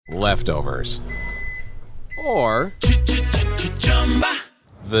leftovers, or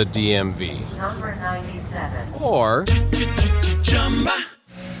the DMV, Number 97, or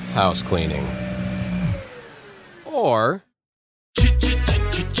house cleaning, or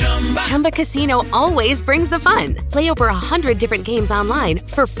Chumba Casino always brings the fun. Play over 100 different games online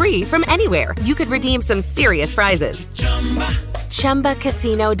for free from anywhere. You could redeem some serious prizes.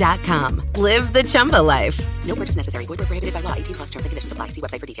 ChumbaCasino.com. Live the Chumba life. No purchase necessary. Void where prohibited by law. 18+ terms and conditions apply. See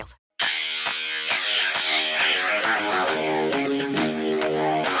website for details.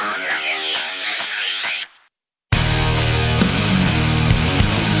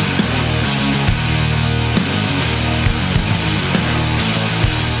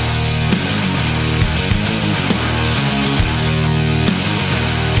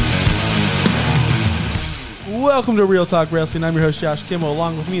 Welcome to Real Talk Wrestling. I'm your host, Josh Kimmel.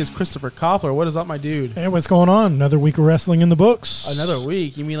 Along with me is Christopher Koffler. What is up, my dude? Hey, what's going on? Another week of wrestling in the books. Another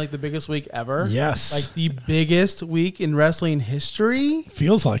week? You mean like the biggest week ever? Yes. Like the biggest week in wrestling history?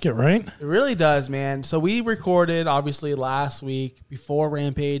 Feels like it, right? It really does, man. So we recorded, obviously, last week before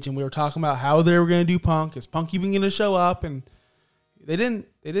Rampage, and we were talking about how they were going to do Punk. Is Punk even going to show up? And they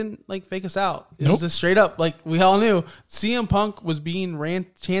didn't like fake us out. It was just straight up, like we all knew. CM Punk was being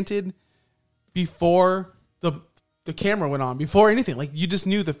chanted before the camera went on, before anything. Like, you just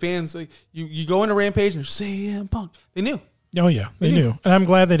knew the fans. Like, you go into Rampage and CM Punk. They knew. Oh, yeah. They knew. And I'm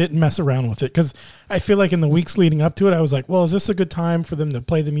glad they didn't mess around with it, because I feel like in the weeks leading up to it, I was like, well, is this a good time for them to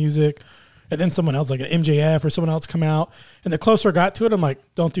play the music? And then someone else, like an MJF or someone else, come out. And the closer I got to it, I'm like,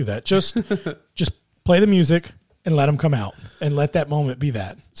 don't do that. Just play the music and let them come out and let that moment be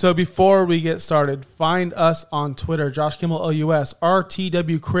that. So before we get started, find us on Twitter, Josh Kimmel OUS.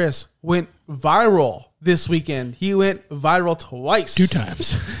 RTW Chris went viral this weekend. He went viral twice. 2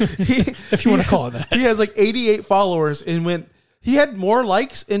 times, if you want to call it that. He has like 88 followers and he had more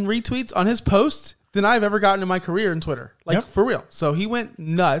likes and retweets on his post than I've ever gotten in my career in Twitter. Like, for real. So he went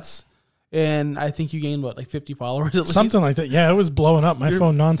nuts. And I think you gained, like 50 followers at least? Something like that. Yeah, it was blowing up. My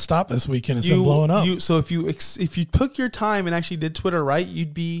phone nonstop this weekend. It's been blowing up. So if you took your time and actually did Twitter right,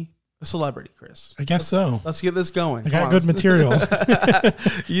 you'd be a celebrity, Chris. I guess so. Let's get this going. I got good material.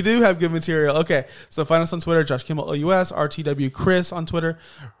 You do have good material. Okay, so find us on Twitter, Josh Kimmel OUS, RTW Chris on Twitter,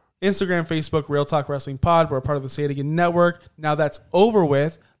 Instagram, Facebook, Real Talk Wrestling Pod. We're a part of the Say It Again Network. Now that's over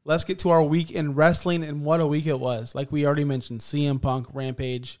with. Let's get to our week in wrestling, and what a week it was. Like we already mentioned, CM Punk,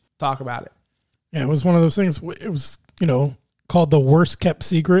 Rampage. Talk about it. Yeah, it was one of those things. It was, called the worst kept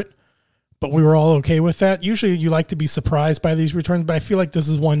secret, but we were all okay with that. Usually you like to be surprised by these returns, but I feel like this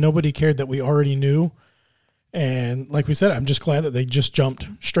is one nobody cared that we already knew. And like we said, I'm just glad that they just jumped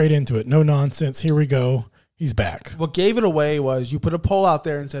straight into it. No nonsense. Here we go. He's back. What gave it away was you put a poll out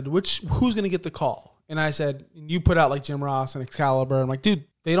there and said, who's going to get the call? And I said, you put out like Jim Ross and Excalibur. I'm like, dude,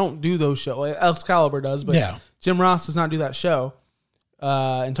 they don't do those shows. Excalibur does, but Jim Ross does not do that show.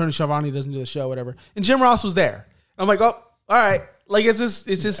 And Tony Schiavone doesn't do the show, whatever. And Jim Ross was there. I'm like, oh, all right. Like, it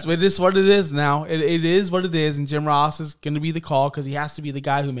is what it is now. It is what it is. And Jim Ross is going to be the call because he has to be the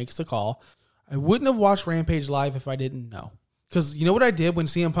guy who makes the call. I wouldn't have watched Rampage live if I didn't know. Because you know what I did when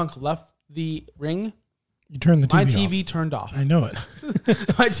CM Punk left the ring? You turned the TV My off. TV turned off. I know it.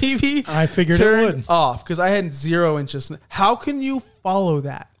 My TV I figured turned it would. off because I had 0 interest. How can you follow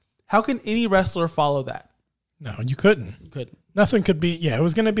that? How can any wrestler follow that? No, you couldn't. You couldn't. Nothing could be. Yeah, it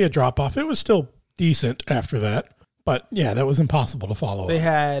was going to be a drop off. It was still decent after that. But yeah, that was impossible to follow. They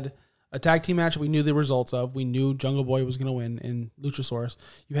had a tag team match we knew the results of. We knew Jungle Boy was going to win in Luchasaurus.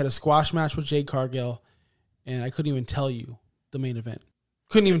 You had a squash match with Jade Cargill, and I couldn't even tell you the main event.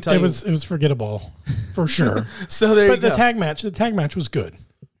 Couldn't even tell you. It was forgettable for sure. So there you go. But the tag match was good.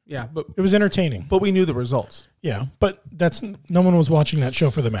 Yeah, but it was entertaining. But we knew the results. Yeah, but no one was watching that show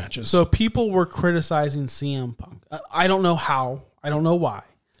for the matches. So people were criticizing CM Punk. I don't know how. I don't know why.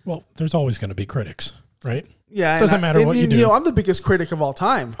 Well, there's always going to be critics, right? Yeah, it doesn't matter what you do. I'm the biggest critic of all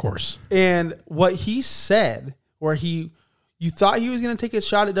time, of course. And what he said, where you thought he was going to take a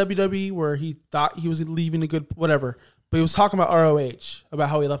shot at WWE, where he thought he was leaving a good whatever, but he was talking about ROH, about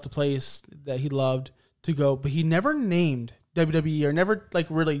how he left a place that he loved to go, but he never named WWE or never like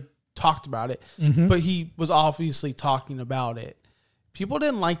really talked about it. Mm-hmm. But he was obviously talking about it. People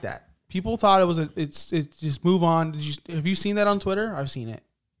didn't like that. People thought it was it's just move on. Have you seen that on Twitter? I've seen it.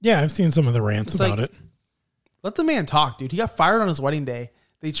 Yeah, I've seen some of the rants about it. Let the man talk, dude. He got fired on his wedding day.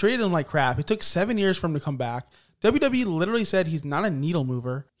 They treated him like crap. It took 7 years for him to come back. WWE literally said he's not a needle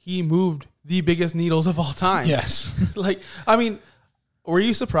mover. He moved the biggest needles of all time. Yes. Were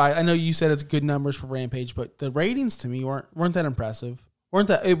you surprised? I know you said it's good numbers for Rampage, but the ratings to me weren't that impressive.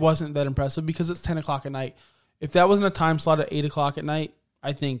 It wasn't that impressive because it's 10 o'clock at night. If that wasn't a time slot at 8 o'clock at night,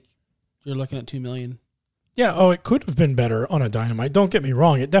 I think you're looking at $2 million. Yeah, it could have been better on a Dynamite. Don't get me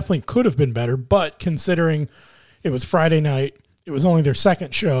wrong. It definitely could have been better, but considering it was Friday night, it was only their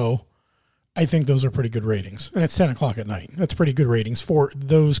second show, I think those are pretty good ratings. And it's 10 o'clock at night. That's pretty good ratings for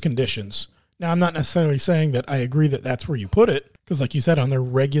those conditions. Now, I'm not necessarily saying that I agree that that's where you put it, because like you said, on their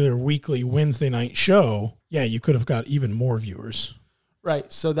regular weekly Wednesday night show, yeah, you could have got even more viewers.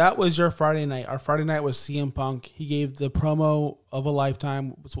 Right. So that was your Friday night. Our Friday night was CM Punk. He gave the promo of a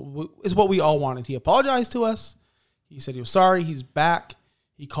lifetime. Is what we all wanted. He apologized to us. He said he was sorry. He's back.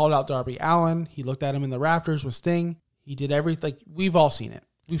 He called out Darby Allin. He looked at him in the rafters with Sting. He did everything. We've all seen it.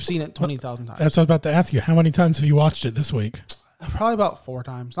 We've seen it 20,000 times. That's what I was about to ask you. How many times have you watched it this week? Probably about 4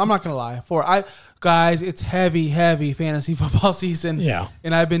 times. I'm not going to lie. Guys, it's heavy fantasy football season. Yeah.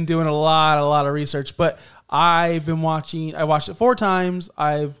 And I've been doing a lot of research. But I watched it 4 times.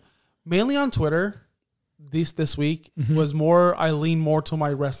 I've mainly on Twitter this week was more, I lean more to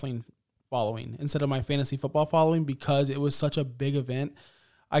my wrestling following instead of my fantasy football following because it was such a big event.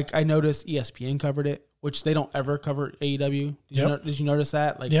 I noticed ESPN covered it, which they don't ever cover AEW. Did you notice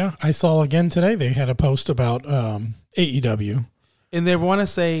that? Yeah, I saw again today. They had a post about AEW. And they want to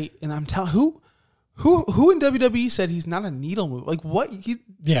say, and I'm telling who in WWE said he's not a needle move? Like what?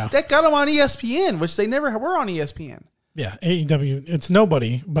 That got him on ESPN, which they never were on ESPN. Yeah, AEW. It's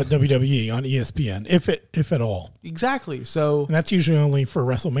nobody but WWE on ESPN, if at all. Exactly. So and that's usually only for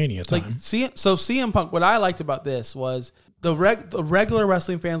WrestleMania time. CM Punk. What I liked about this was the regular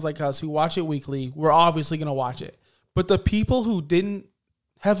wrestling fans like us who watch it weekly. We're obviously going to watch it, but the people who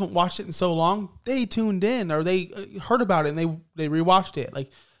haven't watched it in so long, they tuned in or they heard about it and they rewatched it. Like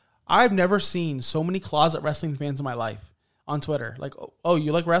I've never seen so many closet wrestling fans in my life on Twitter. Like, oh,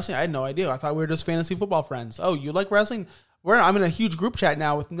 you like wrestling? I had no idea. I thought we were just fantasy football friends. Oh, you like wrestling? I'm in a huge group chat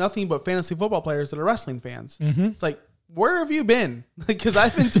now with nothing but fantasy football players that are wrestling fans. Mm-hmm. It's like, where have you been? Because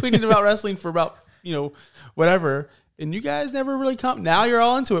I've been tweeting about wrestling for about, whatever. And you guys never really come. Now you're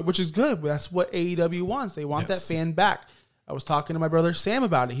all into it, which is good. That's what AEW wants. They want that fan back. I was talking to my brother Sam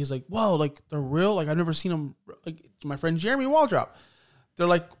about it. He's like, whoa, like they're real. Like I've never seen them. Like my friend Jeremy Waldrop. They're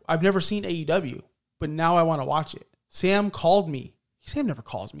like, I've never seen AEW, but now I want to watch it. Sam called me. Sam never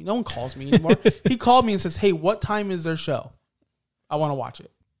calls me. No one calls me anymore. He called me and says, hey, what time is their show? I want to watch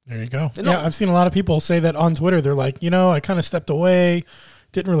it. There you go. I've seen a lot of people say that on Twitter. They're like, I kind of stepped away,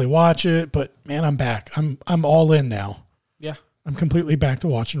 didn't really watch it, but man, I'm back. I'm all in now. Yeah. I'm completely back to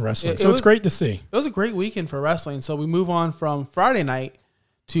watching wrestling. It's great to see. It was a great weekend for wrestling. So we move on from Friday night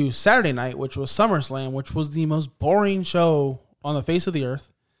to Saturday night, which was SummerSlam, which was the most boring show on the face of the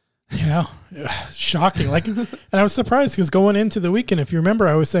earth. Yeah, shocking. And I was surprised because going into the weekend, if you remember,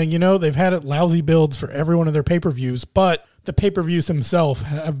 I was saying, they've had lousy builds for every one of their pay-per-views, but the pay-per-views themselves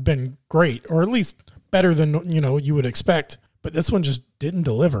have been great, or at least better than, you would expect. But this one just didn't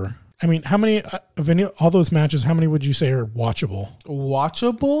deliver. I mean, how many of all those matches, how many would you say are watchable?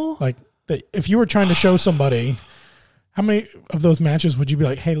 Watchable? If you were trying to show somebody, how many of those matches would you be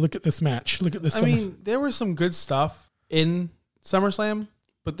like, hey, look at this match. Look at this. I mean, there was some good stuff in SummerSlam,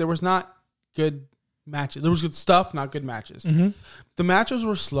 but there was not good matches. There was good stuff, not good matches. Mm-hmm. The matches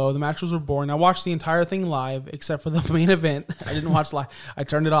were slow. The matches were boring. I watched the entire thing live, except for the main event. I didn't watch live. I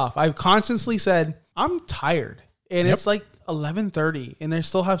turned it off. I constantly said, I'm tired. And It's like 11:30, and they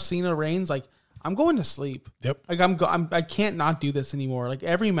still have Cena Reigns. Like, I'm going to sleep. Yep. Like, I can't not do this anymore. Like,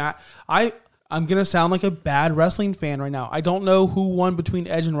 every match, I'm going to sound like a bad wrestling fan right now. I don't know who won between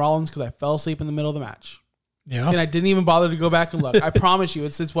Edge and Rollins because I fell asleep in the middle of the match. Yeah. And I didn't even bother to go back and look. I promise you,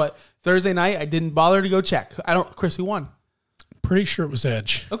 it's Thursday night. I didn't bother to go check. Chris, who won? Pretty sure it was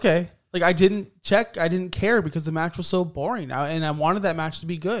Edge. Okay. Like, I didn't check. I didn't care because the match was so boring. And I wanted that match to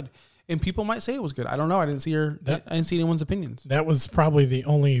be good. And people might say it was good. I don't know. I didn't see anyone's opinions. That was probably the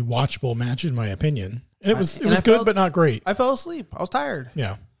only watchable match in my opinion. And it was good, but not great. I fell asleep. I was tired.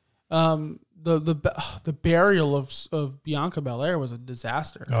 Yeah. The burial of Bianca Belair was a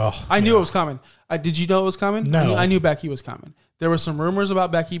disaster. Oh, I knew it was coming. Did you know it was coming? No. I knew Becky was coming. There were some rumors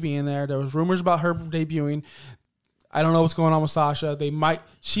about Becky being there. There was rumors about her debuting. I don't know what's going on with Sasha.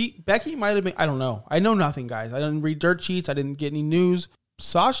 Becky might have been. I don't know. I know nothing, guys. I didn't read dirt sheets. I didn't get any news.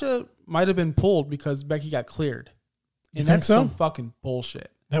 Sasha might have been pulled because Becky got cleared. And that's some fucking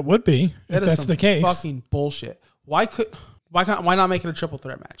bullshit. That would be if that's the case. Fucking bullshit. Why not make it a triple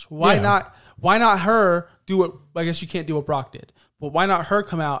threat match? Why not her do it? I guess you can't do what Brock did, but why not her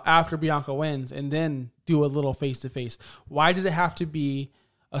come out after Bianca wins and then do a little face to face? Why did it have to be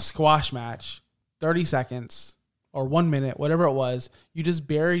a squash match, 30 seconds or 1 minute, whatever it was? You just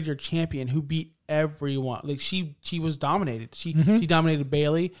buried your champion who beat everyone. Like she was dominated. She dominated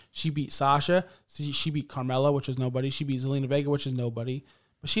Bayley. She beat Sasha. She beat Carmella, which was nobody. She beat Zelina Vega, which is nobody.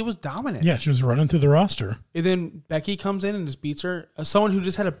 But she was dominant. Yeah, she was running through the roster. And then Becky comes in and just beats her. Someone who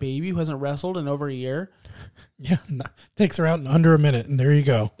just had a baby who hasn't wrestled in over a year. Yeah, takes her out in under a minute, and there you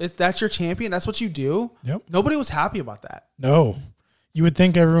go. That's your champion. That's what you do. Yep. Nobody was happy about that. No. You would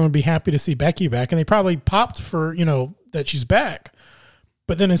think everyone would be happy to see Becky back, and they probably popped for, that she's back.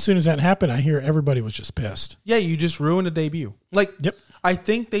 But then as soon as that happened, I hear everybody was just pissed. Yeah, you just ruined a debut. Yep. I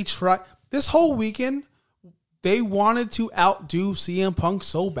think they tried this whole weekend. They wanted to outdo CM Punk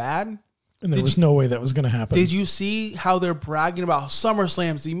so bad. And there was no way that was going to happen. Did you see how they're bragging about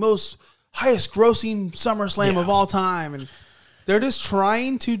SummerSlam's the most highest grossing SummerSlam of all time? And they're just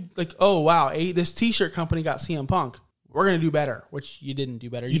trying to oh, wow, this t-shirt company got CM Punk. We're going to do better, which you didn't do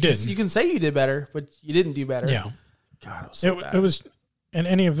better. You didn't. You can say you did better, but you didn't do better. Yeah. God, it was so bad. It was, and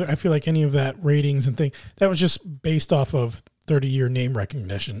I feel like any of that ratings and thing, that was just based off of 30-year name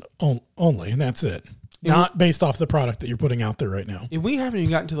recognition only, and that's it. Not based off the product that you're putting out there right now. And we haven't even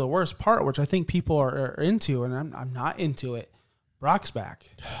gotten to the worst part, which I think people are into, and I'm not into it. Brock's back.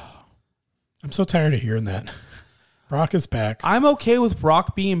 I'm so tired of hearing that. Brock is back. I'm okay with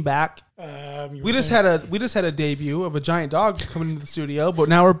Brock being back. We just had a debut of a giant dog coming into the studio, but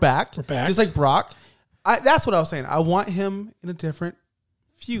now we're back. We're back. Just like Brock. That's what I was saying. I want him in a different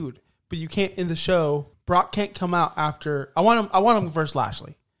feud, but you can't in the show. Brock can't come out after. I want him versus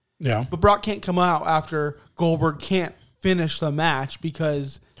Lashley. Yeah. But Brock can't come out after Goldberg can't finish the match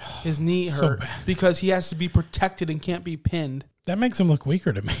because his knee hurt. Because he has to be protected and can't be pinned. That makes him look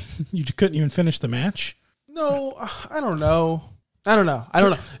weaker to me. You couldn't even finish the match? No, I don't know.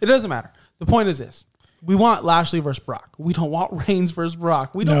 It doesn't matter. The point is this. We want Lashley versus Brock. We don't want Reigns versus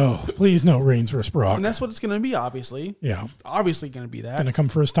Brock. No, please no Reigns versus Brock. And that's what it's going to be, obviously. Yeah. Obviously going to be that. Going to come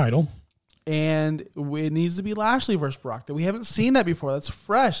for his title. And it needs to be Lashley versus Brock. That we haven't seen that before. That's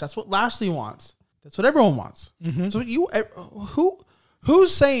fresh. That's what Lashley wants. That's what everyone wants. Mm-hmm. So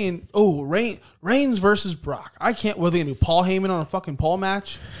who's saying, Reigns versus Brock? I can't. Were they going to do Paul Heyman on a fucking pole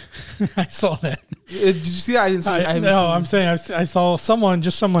match? I saw that. Did you see that? I didn't see it. I'm saying I saw someone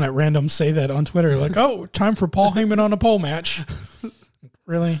at random say that on Twitter. Like, time for Paul Heyman on a pole match.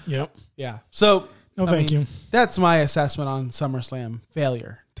 Really? Yep. Yeah. So, thank you. That's my assessment on SummerSlam.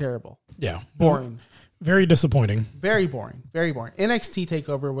 Failure. Terrible. Yeah. Boring. Very disappointing. Very boring. Very boring. NXT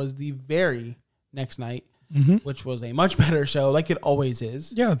TakeOver was the very next night, which was a much better show, like it always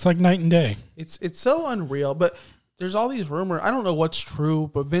is. Yeah, it's like night and day. It's so unreal, but there's all these rumors. I don't know what's true,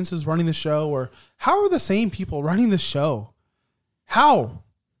 but Vince is running the show, or how are the same people running the show? How?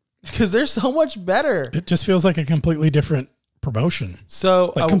 Because they're so much better. It just feels like a completely different promotion.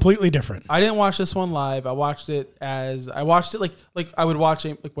 So completely different. I didn't watch this one live. I watched it like I would watch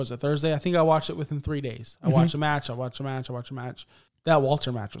it. Like, was it Thursday? I think I watched it within 3 days. I watched a match. I watched a match. That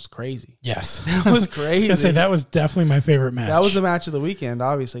Walter match was crazy. Yes, that was crazy. I was gonna say that was definitely my favorite match. That was the match of the weekend.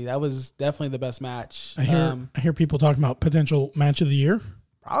 Obviously, that was definitely the best match. I hear people talking about potential match of the year.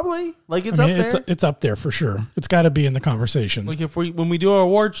 Probably, like up there. It's up there for sure. It's got to be in the conversation. Like when we do our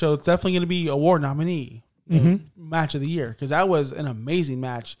award show, it's definitely going to be award nominee. Match of the year, because that was an amazing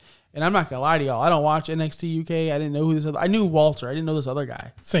match. And I'm not gonna lie to y'all, I don't watch NXT UK. I didn't know who this other. I knew Walter. I didn't know this other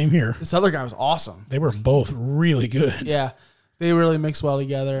guy. Same here. This other guy was awesome. They were both really good. Yeah, they really mixed well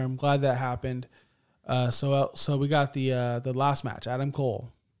together. I'm glad that happened. So we got the last match. Adam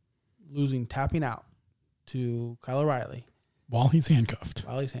Cole tapping out to Kyle O'Reilly while he's handcuffed.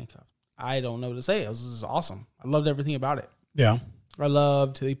 I don't know what to say. This is awesome. I loved everything about it. Yeah, I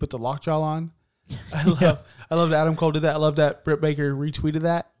loved he put the lockjaw on. I love that Adam Cole did that. I love that Britt Baker retweeted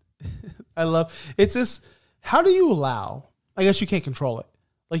that. It's just, how do you allow, I guess you can't control it.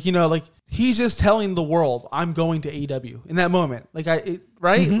 Like, he's just telling the world, I'm going to AEW in that moment. Like, right?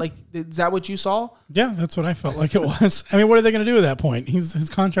 Mm-hmm. Like, is that what you saw? Yeah, that's what I felt like it was. I mean, what are they going to do at that point? His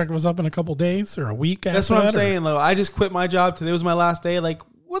contract was up in a couple days or a week. That's what I'm saying, though. I just quit my job. Today was my last day. Like,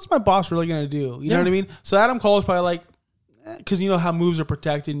 what's my boss really going to do? You know what I mean? So Adam Cole is probably like, because you know how moves are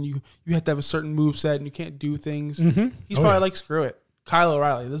protected and you have to have a certain move set and you can't do things. Mm-hmm. He's probably like, screw it. Kyle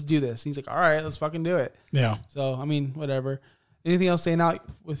O'Reilly, let's do this. And he's like, all right, let's fucking do it. Yeah. So, I mean, whatever. Anything else staying out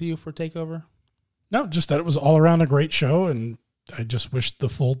with you for TakeOver? No, just that it was all around a great show, and I just wish the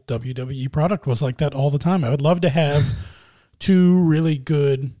full WWE product was like that all the time. I would love to have two really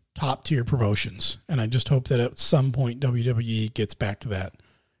good top-tier promotions, and I just hope that at some point WWE gets back to that.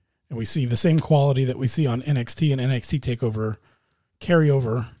 And we see the same quality that we see on NXT and NXT TakeOver carry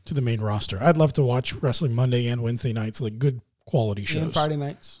over to the main roster. I'd love to watch Wrestling Monday and Wednesday nights, like good quality shows. And Friday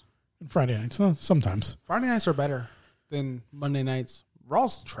nights. Sometimes. Friday nights are better than Monday nights.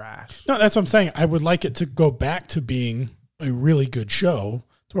 Raw's trash. No, that's what I'm saying. I would like it to go back to being a really good show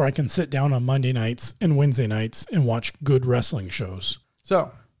to where I can sit down on Monday nights and Wednesday nights and watch good wrestling shows.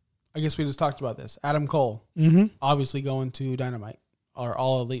 So, I guess we just talked about this. Adam Cole, obviously going to Dynamite or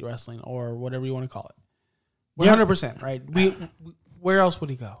All Elite Wrestling or whatever you want to call it. 100%, right? Where else would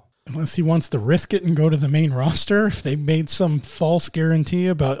he go? Unless he wants to risk it and go to the main roster. If they made some false guarantee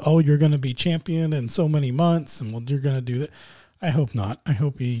about, oh, you're going to be champion in so many months and you're going to do that. I hope not. I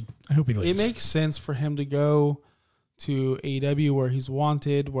hope he leaves. It makes sense for him to go to AEW where he's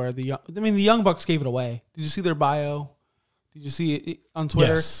wanted, where the Young Bucks gave it away. Did you see their bio? Did you see it on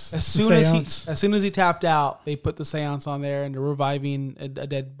Twitter? Yes. As soon as he tapped out, they put the seance on there and they're reviving a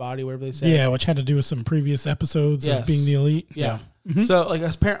dead body, whatever they say. Yeah, which had to do with some previous episodes of being the Elite. Yeah. So, like,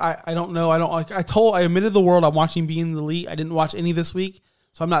 as parent, I don't know. I admitted the world I'm watching Being the Elite. I didn't watch any this week,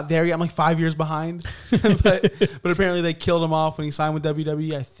 so I'm not there yet. I'm like 5 years behind. but apparently they killed him off when he signed with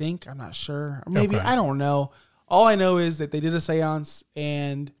WWE, I think. I'm not sure. Or maybe, I don't know. All I know is that they did a seance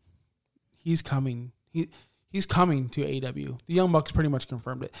and he's coming. He's coming to AEW. The Young Bucks pretty much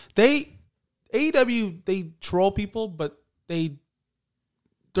confirmed it. AEW, they troll people, but they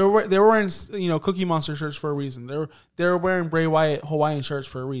were wearing Cookie Monster shirts for a reason. They're wearing Bray Wyatt Hawaiian shirts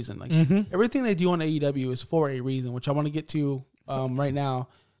for a reason. Like everything they do on AEW is for a reason, which I want to get to right now.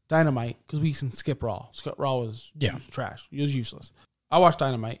 Dynamite, because we can skip Raw. Raw was trash. It was useless. I watched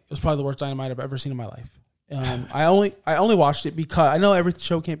Dynamite. It was probably the worst Dynamite I've ever seen in my life. I only watched it because I know every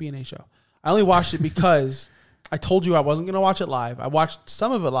show can't be an A show. I only watched it because I told you I wasn't going to watch it live. I watched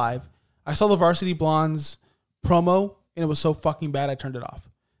some of it live. I saw the Varsity Blondes promo, and it was so fucking bad I turned it off.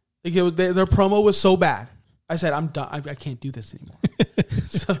 Like their promo was so bad. I said, I'm done. I can't do this anymore.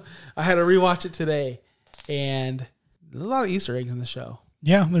 So I had to rewatch it today, and there's a lot of Easter eggs in the show.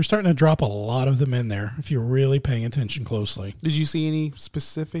 Yeah, they're starting to drop a lot of them in there if you're really paying attention closely. Did you see any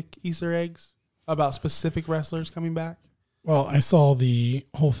specific Easter eggs about specific wrestlers coming back? Well, I saw the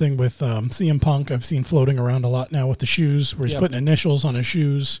whole thing with CM Punk. I've seen floating around a lot now with the shoes, where he's putting initials on his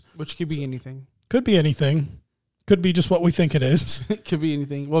shoes. Which could be anything. Could be anything. Could be just what we think it is. It could be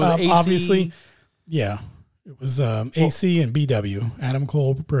anything. What was it, AC? Obviously, yeah. It was AC and BW, Adam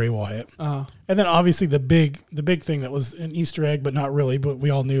Cole, Bray Wyatt. And then obviously the big thing that was an Easter egg, but not really, but we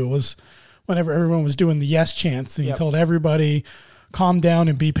all knew, was whenever everyone was doing the yes chants, and he told everybody, calm down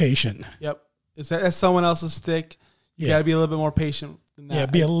and be patient. Yep. That's someone else's stick. You got to be a little bit more patient than that. Yeah,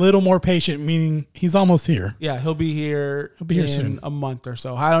 be a little more patient, meaning he's almost here. Yeah, he'll be here in soon. A month or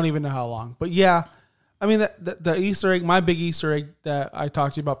so. I don't even know how long. But yeah, I mean, the Easter egg, my big Easter egg that I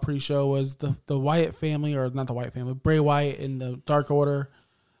talked to you about pre-show was the Wyatt family, or not the Wyatt family, Bray Wyatt and the Dark Order.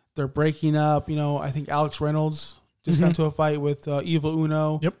 They're breaking up. I think Alex Reynolds just got into a fight with Evil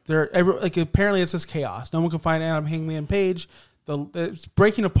Uno. Yep. Apparently it's just chaos. No one can find Adam Hangman Page. It's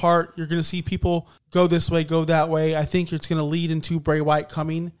breaking apart. You're going to see people go this way, go that way. I think it's going to lead into Bray Wyatt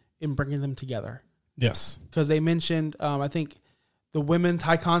coming and bringing them together. Yes. Because they mentioned, I think, the women,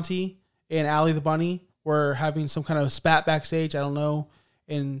 Ty Conti and Allie the Bunny, were having some kind of spat backstage. I don't know.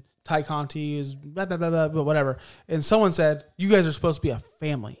 And Ty Conti is blah, blah, blah, blah, but whatever. And someone said, you guys are supposed to be a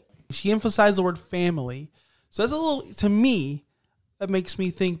family. She emphasized the word family. So that's a little, to me, that makes me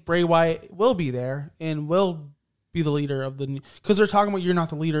think Bray Wyatt will be there and will be the leader of because they're talking about, you're not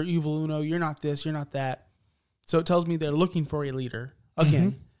the leader, Evil Uno, you're not this, you're not that. So it tells me they're looking for a leader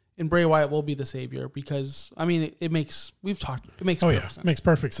again, and Bray Wyatt will be the savior, because I mean it makes perfect sense. It makes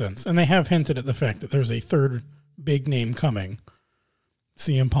perfect sense. And they have hinted at the fact that there's a third big name coming.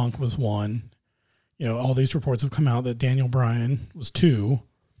 CM Punk was one. All these reports have come out that Daniel Bryan was two,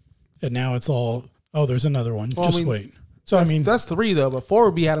 and now it's all, there's another one. Well, wait. So that's three though, but four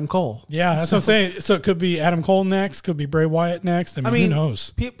would be Adam Cole. Yeah, that's what I'm saying. So it could be Adam Cole next, could be Bray Wyatt next. I mean who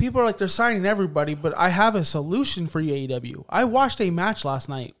knows? People are like, they're signing everybody, but I have a solution for you, AEW. I watched a match last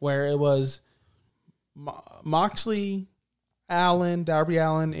night where it was Moxley, Darby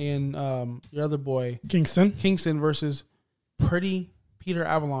Allin, and your other boy Kingston versus Pretty Peter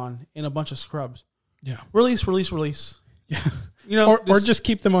Avalon and a bunch of scrubs. Yeah, release. Yeah, or just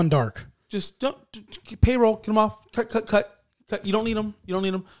keep them on dark. Just don't payroll. Get them off. Cut. You don't need them.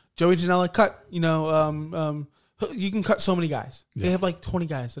 Joey Janela, cut. You can cut so many guys. Yeah. They have like 20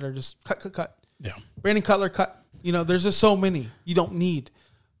 guys that are just cut. Yeah. Brandon Cutler, cut. There's just so many you don't need.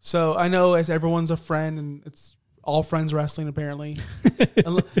 So I know as everyone's a friend, and it's all friends wrestling apparently.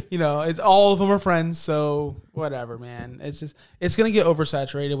 It's all of them are friends. So whatever, man. It's gonna get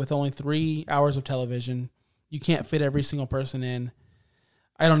oversaturated with only 3 hours of television. You can't fit every single person in.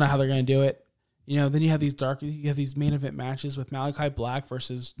 I don't know how they're going to do it. Then you have these main event matches with Malachi Black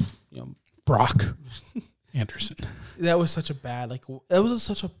versus, Brock. Anderson. That was such a bad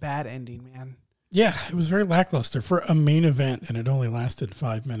such a bad ending, man. Yeah, it was very lackluster for a main event, and it only lasted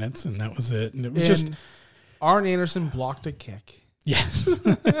 5 minutes, and that was it. And it was just Arn Anderson blocked a kick. Yes.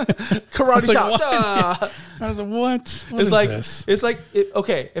 Karate chop. I was like, what? It's like,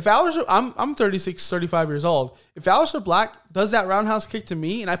 okay, if Aleister, I'm 36, 35 years old. If Aleister Black does that roundhouse kick to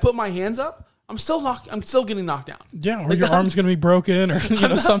me and I put my hands up, I'm still getting knocked down. Yeah, or your arm's going to be broken or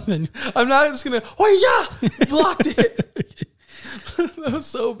something. I'm not just going to, oh yeah, blocked it. That was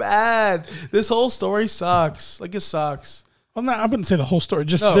so bad. This whole story sucks. Like, it sucks. Well, I wouldn't say the whole story,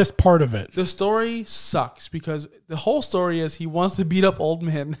 just this part of it. The story sucks because the whole story is he wants to beat up old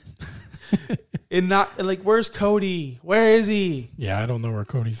men. Where's Cody? Where is he? Yeah, I don't know where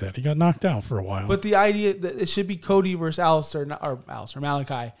Cody's at. He got knocked out for a while. But the idea that it should be Cody versus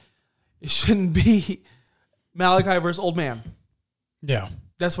Malachi. It shouldn't be Malachi versus old man. Yeah.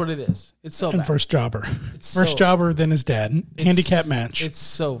 That's what it is. It's so bad. First jobber. Jobber, then his dad. Handicap match. It's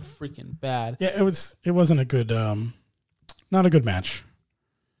so freaking bad. Yeah, it wasn't a good... not a good match.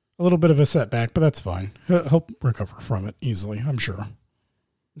 A little bit of a setback, but that's fine. He'll recover from it easily, I'm sure.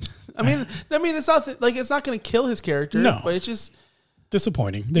 I mean, it's not it's not going to kill his character. No, but it's just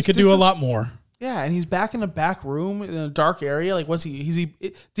disappointing. They could do a lot more. Yeah, and he's back in a back room in a dark area. Like, what's he?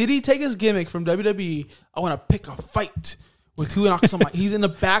 Did he take his gimmick from WWE? I want to pick a fight with who knocks on my. He's in the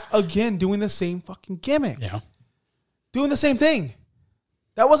back again, doing the same fucking gimmick. Yeah, doing the same thing.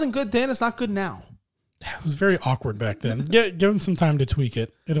 That wasn't good then. It's not good now. It was very awkward back then. Give him some time to tweak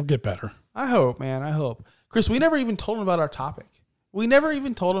it. It'll get better. I hope, man. I hope. Chris, we never even told him about our topic.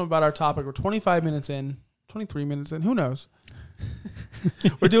 We're 25 minutes in, 23 minutes in. Who knows?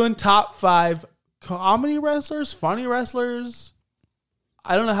 We're doing top 5 comedy wrestlers, funny wrestlers.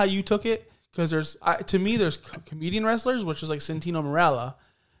 I don't know how you took it because there's comedian wrestlers, which is like Santino Marella,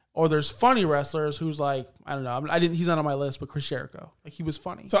 or there's funny wrestlers who's like, I don't know. He's not on my list, but Chris Jericho. Like, he was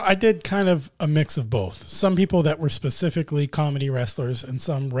funny. So I did kind of a mix of both. Some people that were specifically comedy wrestlers and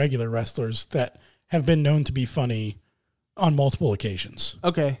some regular wrestlers that have been known to be funny on multiple occasions.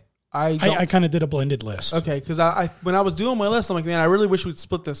 Okay. I kind of did a blended list. Okay, because when I was doing my list, I'm like, man, I really wish we'd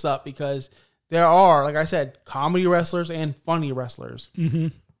split this up because there are, like I said, comedy wrestlers and funny wrestlers. Mm-hmm.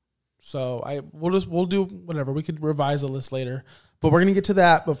 So we'll do whatever. We could revise the list later. But we're going to get to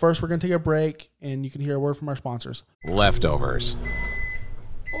that. But first, we're going to take a break, and you can hear a word from our sponsors. Leftovers.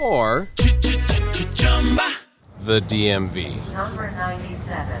 Or the DMV. Number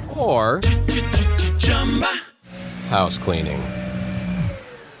 97. Or house cleaning.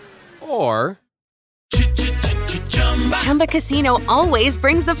 Or Chumba Casino always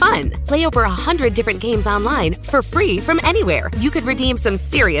brings the fun. Play over 100 different games online for free from anywhere. You could redeem some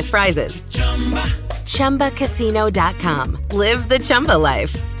serious prizes. ChumbaCasino.com. Live the Chumba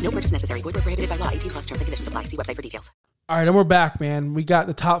life. No purchase necessary. Void where prohibited by law. 18+ terms and conditions apply. See website for details. All right, and we're back, man. We got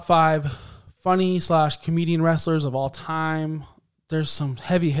the top 5 funny/comedian wrestlers of all time. There's some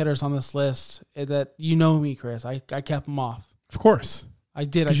heavy hitters on this list that you know me, Chris. I kept them off. Of course. I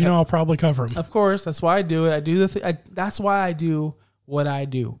did. Because I'll probably cover them. Of course. That's why I do it. I do that's why I do what I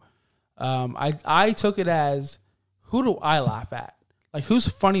do. I took it as, who do I laugh at? Like, who's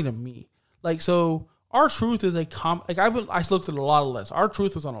funny to me? Like, so R-Truth is I looked at a lot of lists.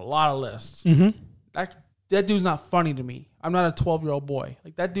 R-Truth was on a lot of lists. Mm-hmm. That dude's not funny to me. I'm not a 12-year-old boy.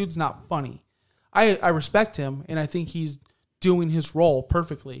 Like, that dude's not funny. I respect him, and I think he's doing his role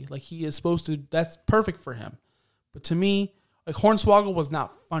perfectly. Like, he is supposed to. That's perfect for him. But to me, like, Hornswoggle was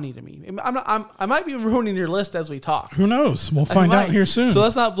not funny to me. I might be ruining your list as we talk. Who knows? We'll find out here soon. So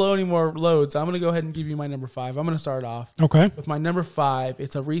let's not blow any more loads. I'm going to go ahead and give you my number 5. I'm going to start off. Okay. With my number 5.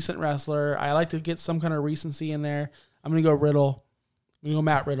 It's a recent wrestler. I like to get some kind of recency in there. I'm going to go Riddle. I'm going to go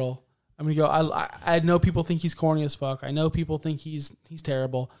Matt Riddle. I'm going to go. I know people think he's corny as fuck. I know people think he's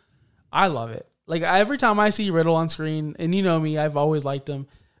terrible. I love it. Like, every time I see Riddle on screen, and you know me, I've always liked him.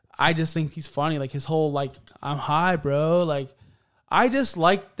 I just think he's funny. Like, his whole, like, I'm high, bro. Like, I just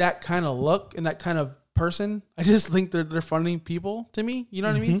like that kind of look and that kind of person. I just think they're funny people to me. You know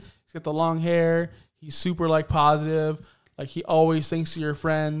what I mean? He's got the long hair. He's super, like, positive. Like, he always thinks to your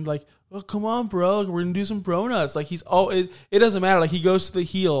friend, like, oh, come on, bro. We're going to do some bro nuts. Like, it doesn't matter. Like, he goes to the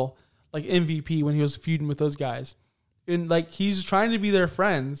heel, like MVP when he was feuding with those guys. And, like, he's trying to be their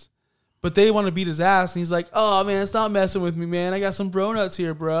friends. But they want to beat his ass, and he's like, oh, man, stop messing with me, man. I got some bro nuts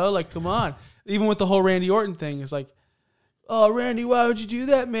here, bro. Like, come on. Even with the whole Randy Orton thing, it's like, oh, Randy, why would you do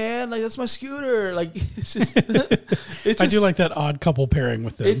that, man? Like, that's my scooter. Like, it's just... I do like that odd couple pairing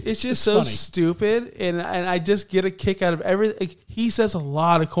with them. It's just so funny. Stupid, and I just get a kick out of everything. Like, he says a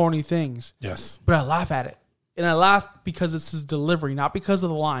lot of corny things. Yes. But I laugh at it. And I laugh because it's his delivery, not because of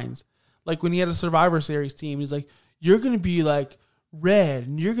the lines. Like when he had a Survivor Series team, he's like, you're going to be like red,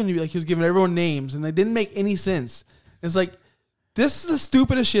 and you're going to be like, he was giving everyone names, and they didn't make any sense. It's like, this is the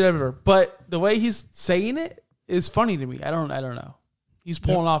stupidest shit ever. But the way he's saying it is funny to me. I don't know. He's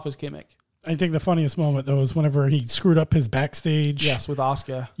pulling off his gimmick. I think the funniest moment, though, was whenever he screwed up his backstage. Yes, with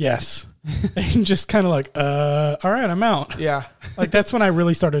Asuka. Yes. And just kind of like, all right, I'm out. Yeah. Like, that's when I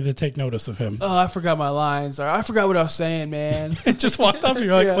really started to take notice of him. Oh, I forgot my lines. Or, I forgot what I was saying, man. Just walked off and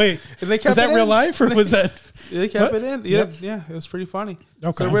you're like, wait, was that real life or was that? They kept it in. Yeah, it was pretty funny.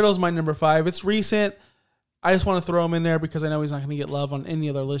 Okay. So Riddle's my number 5. It's recent. I just want to throw him in there because I know he's not going to get love on any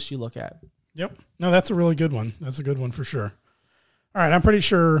other list you look at. Yep. No, that's a really good one. That's a good one for sure. All right, I'm pretty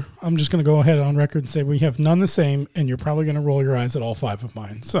sure I'm just going to go ahead on record and say we have none the same, and you're probably going to roll your eyes at all 5 of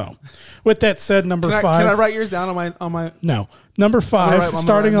mine. So, with that said, number 5. Can I write yours down on my? No. Number 5,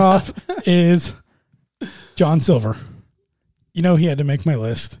 starting off, is John Silver. You know he had to make my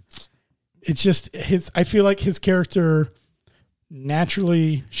list. It's just I feel like his character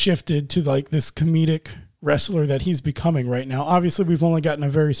naturally shifted to like this comedic wrestler that he's becoming right now. Obviously, we've only gotten a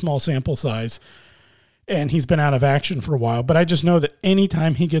very small sample size, and he's been out of action for a while. But I just know that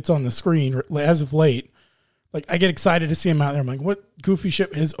anytime he gets on the screen, as of late, like I get excited to see him out there. I'm like, what goofy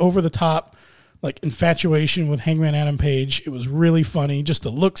shit, his over the top, like infatuation with Hangman Adam Page. It was really funny. Just the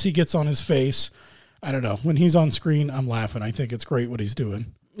looks he gets on his face. I don't know. When he's on screen, I'm laughing. I think it's great what he's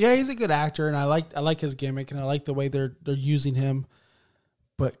doing. Yeah, he's a good actor, and I like his gimmick, and I like the way they're using him.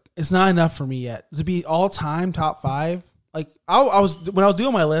 But it's not enough for me yet to be all time top 5. Like I was when I was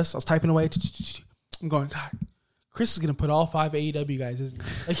doing my list, I was typing away. I'm going, God, Chris is gonna put all 5 AEW guys, isn't he?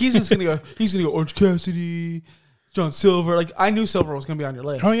 Like he's gonna go Orange Cassidy, John Silver. Like I knew Silver was gonna be on your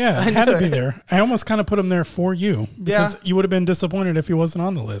list. Oh yeah, it had to be there. I almost kind of put him there for you because you would have been disappointed if he wasn't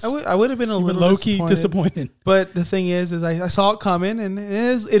on the list. I would have been a little low key disappointed. But the thing is I saw it coming, and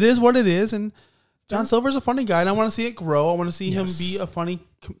it is what it is. And John Silver's a funny guy, and I want to see it grow. I want to see him be a funny.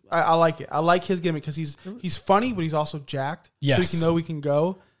 I like it. I like his gimmick because he's funny, but he's also jacked. Yes, so you know we can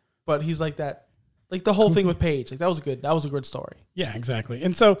go, but he's like that. Like the whole thing with Paige, like that was a good story. Yeah, exactly.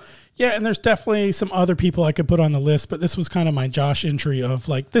 And so, and there's definitely some other people I could put on the list, but this was kind of my Josh entry of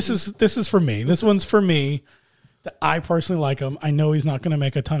like, this is for me. This one's for me. That I personally like him. I know he's not going to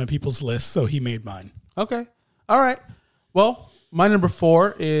make a ton of people's lists, so he made mine. Okay. All right. Well, my number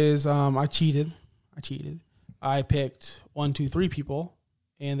 4 is I cheated. I picked 1, 2, 3 people,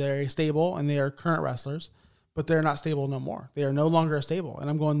 and they're stable, and they are current wrestlers, but they're not stable no more. They are no longer stable, and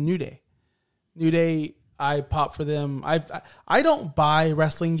I'm going New Day. New Day, I pop for them. I don't buy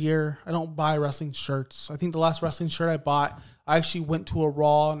wrestling gear. I don't buy wrestling shirts. I think the last wrestling shirt I bought, I actually went to a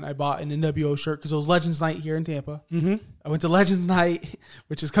Raw and I bought an NWO shirt because it was Legends Night here in Tampa. Mm-hmm. I went to Legends Night,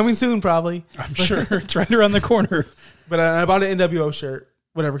 which is coming soon probably. I'm sure. It's right around the corner. But I bought an NWO shirt,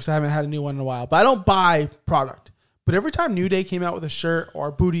 whatever, because I haven't had a new one in a while. But I don't buy product. But every time New Day came out with a shirt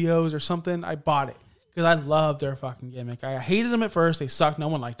or Bootios or something, I bought it. Because I love their fucking gimmick. I hated them at first. They sucked. No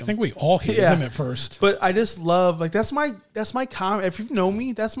one liked them. I think we all hated them at first. But I just love, like, that's my comedy. If you know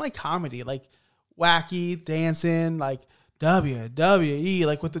me, that's my comedy. Like, wacky, dancing, like, WWE,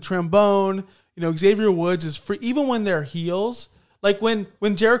 like, with the trombone. You know, Xavier Woods is free. Even when they're heels. Like, when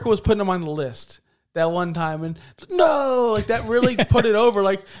Jericho was putting them on the list that one time. And, no! Like, that really put it over.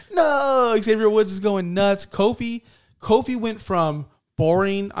 Like, no! Xavier Woods is going nuts. Kofi went from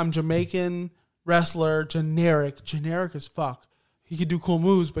boring, I'm Jamaican wrestler, generic as fuck. He could do cool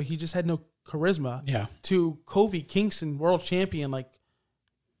moves, but he just had no charisma. Yeah. To Kofi Kingston, world champion, like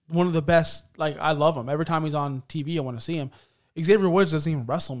one of the best. Like I love him. Every time he's on TV, I want to see him. Xavier Woods doesn't even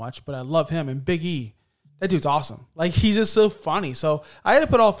wrestle much, but I love him. And Big E, that dude's awesome. Like he's just so funny. So I had to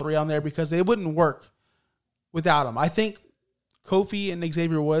put all 3 on there because they wouldn't work without him. I think Kofi and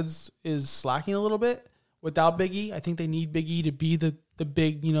Xavier Woods is slacking a little bit without Big E. I think they need Big E to be the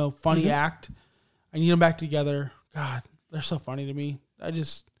big, funny act. I need them back together. God, they're so funny to me.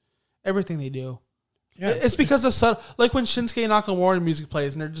 Everything they do. Yeah, it's because of like when Shinsuke Nakamura music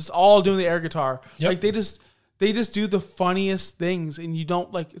plays and they're just all doing the air guitar. Yep. Like they just do the funniest things and you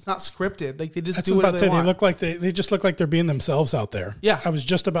don't like, it's not scripted. Like they just do what they want. They look like they just look like they're being themselves out there. Yeah. I was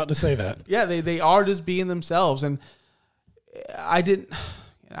just about to say that. Yeah, they are just being themselves. And I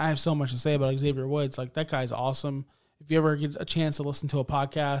have so much to say about Xavier Woods. Like that guy's awesome. If you ever get a chance to listen to a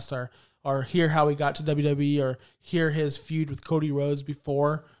podcast or hear how he got to WWE or hear his feud with Cody Rhodes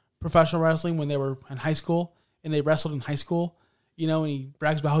before professional wrestling when they were in high school and they wrestled in high school, and he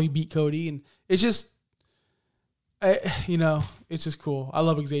brags about how he beat Cody. And it's just, it's just cool. I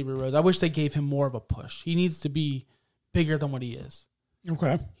love Xavier Rhodes. I wish they gave him more of a push. He needs to be bigger than what he is.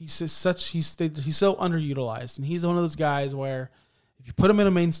 Okay. He's so underutilized. And he's one of those guys where If you put him in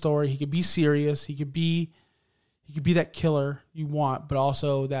a main story, he could be serious. He could be that killer you want, but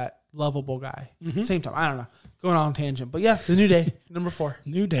also that lovable guy. At the same time, I don't know. Going on tangent. But yeah, the New Day, number 4.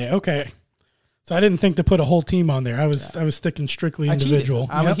 New Day, okay. So I didn't think to put a whole team on there. I was sticking strictly individual.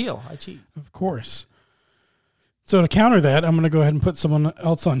 I'm a heel. I cheat. Of course. So to counter that, I'm going to go ahead and put someone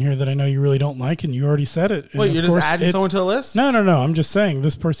else on here that I know you really don't like, and you already said it. Wait, you're just adding someone to the list? No. I'm just saying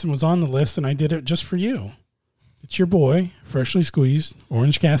this person was on the list, and I did it just for you. It's your boy, freshly squeezed,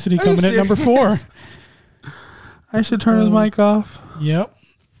 Orange Cassidy, coming at number 4. I should turn his mic off. Yep.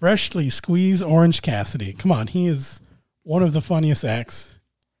 Freshly squeezed Orange Cassidy. Come on, he is one of the funniest acts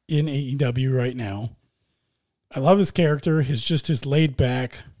in AEW right now. I love his character, his laid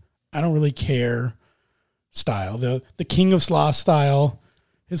back, I don't really care style. The King of Sloth style.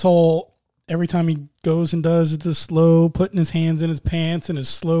 His whole, every time he goes and does the slow, putting his hands in his pants and his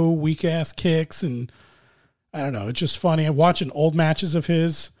slow, weak ass kicks, and I don't know, it's just funny. I'm watching old matches of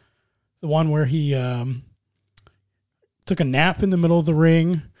his. The one where he took a nap in the middle of the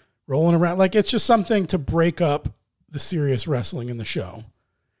ring, rolling around. Like, it's just something to break up the serious wrestling in the show.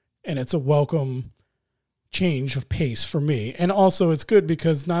 And it's a welcome change of pace for me. And also it's good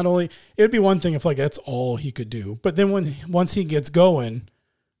because not only, it would be one thing if like that's all he could do, but then once he gets going,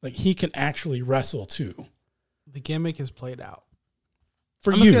 like he can actually wrestle too. The gimmick is played out.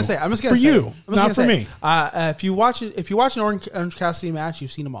 I'm just gonna say, not for me. If you watch an Orange Cassidy match,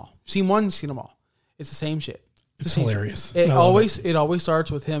 you've seen them all. You've seen one, you've seen them all. It's the same shit. It's hilarious. It always starts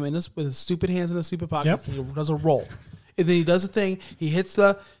with him with his stupid hands in his stupid pockets, and he does a roll, and then he does a thing. He hits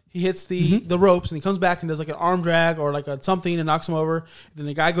the ropes, and he comes back and does like an arm drag or like a something and knocks him over. And then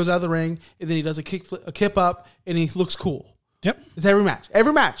the guy goes out of the ring, and then he does a kip up, and he looks cool. Yep, it's every match.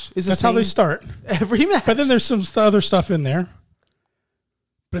 Every match is the that's same. How they start. Every match, but then there's some other stuff in there.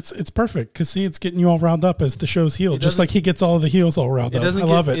 But it's perfect because see, it's getting you all riled up as the show's heel, just like he gets all of the heels all riled up. I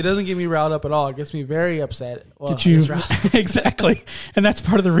love it. It doesn't get me riled up at all. It gets me very upset. Well, get you exactly, and that's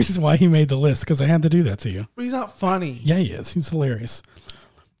part of the reason why he made the list because I had to do that to you. But he's not funny. Yeah, he is. He's hilarious.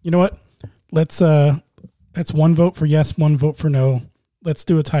 You know what? Let's. That's one vote for yes, one vote for no. Let's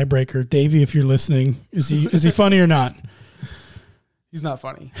do a tiebreaker. Davey, if you're listening, is he funny or not? He's not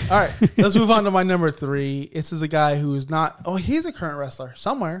funny. All right, let's move on to my number 3. This is a guy who is not... Oh, he's a current wrestler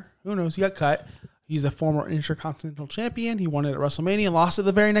somewhere. Who knows? He got cut. He's a former Intercontinental Champion. He won it at WrestleMania and lost it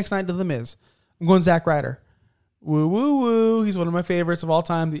the very next night to The Miz. I'm going Zack Ryder. Woo, woo, woo. He's one of my favorites of all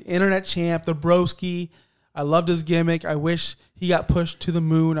time. The internet champ, the broski. I loved his gimmick. I wish he got pushed to the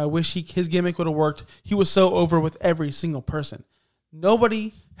moon. I wish his gimmick would have worked. He was so over with every single person.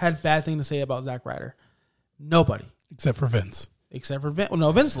 Nobody had a bad thing to say about Zack Ryder. Nobody. Except for Vince. Except for Vince. Well,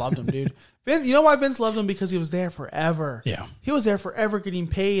 no, Vince loved him, dude. Vince, you know why Vince loved him? Because he was there forever. Yeah. He was there forever getting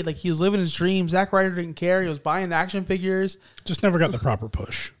paid. Like, he was living his dreams. Zack Ryder didn't care. He was buying action figures. Just never got the proper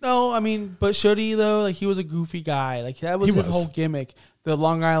push. No, I mean, but should he, though? Like, he was a goofy guy. Like, that was his whole gimmick. The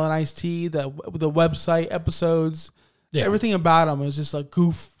Long Island Iced Tea, the website episodes, everything about him was just a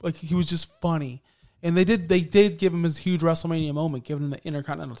goof. Like, he was just funny. And they did give him his huge WrestleMania moment, giving him the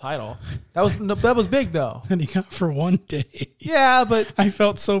Intercontinental title. That was big though. And he got for one day. Yeah, but I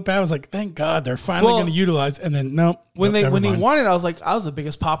felt so bad. I was like, thank God they're finally going to utilize. And then nope. When he won it, I was the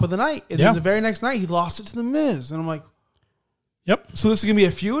biggest pop of the night. And then the very next night, he lost it to The Miz, and I'm like, yep. So this is gonna be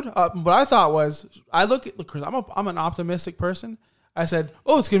a feud. What I thought was, Chris, I'm an optimistic person. I said,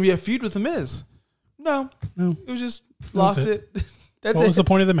 oh, it's gonna be a feud with The Miz. No, it was just lost it. What was the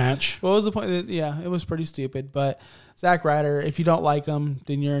point of the match? What was the point? Yeah, it was pretty stupid. But Zack Ryder, if you don't like him,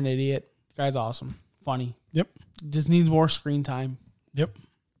 then you're an idiot. The guy's awesome. Funny. Yep. Just needs more screen time. Yep.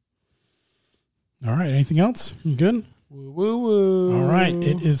 All right. Anything else? You good? Woo, woo, woo. All right.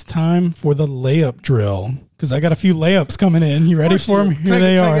 It is time for the layup drill because I got a few layups coming in. You ready for them? Here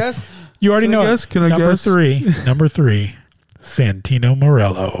they are. Guess? You already know. Can I guess? Number three, Santino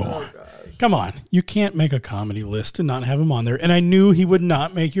Morello. Oh, come on. You can't make a comedy list and not have him on there. And I knew he would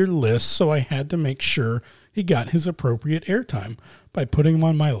not make your list, so I had to make sure he got his appropriate airtime by putting him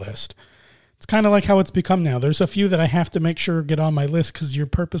on my list. It's kind of like how it's become now. There's a few that I have to make sure get on my list because you're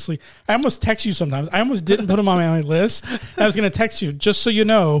purposely... I almost text you sometimes. I almost didn't put him on my list. I was going to text you just so you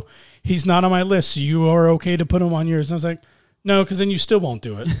know he's not on my list. So you are okay to put him on yours. And I was like, no, because then you still won't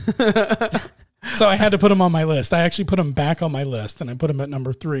do it. So I had to put him on my list. I actually put him back on my list, and I put him at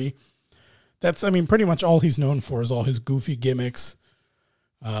number 3. That's, I mean, pretty much all he's known for is all his goofy gimmicks.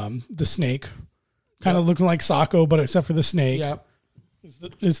 The snake, kind of looking like Sacco, but except for the snake. Yep.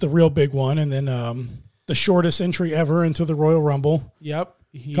 Is the real big one. And then the shortest entry ever into the Royal Rumble. Yep.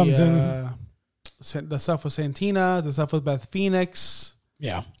 He comes in. The stuff with Santina, the stuff with Beth Phoenix.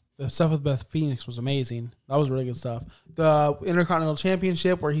 Yeah. The stuff with Beth Phoenix was amazing. That was really good stuff. The Intercontinental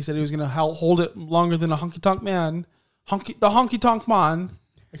Championship, where he said he was going to hold it longer than a honky tonk man. The honky tonk man.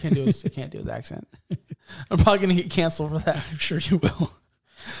 I can't do his accent. I'm probably going to get canceled for that. I'm sure you will.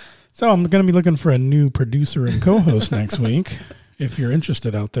 So I'm going to be looking for a new producer and co-host next week, if you're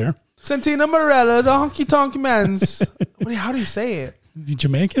interested out there. Santina Morella, the honky tonk man's. How do you say it? Is he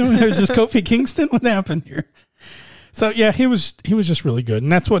Jamaican? There's this Kofi Kingston. What happened here? So yeah, he was just really good, and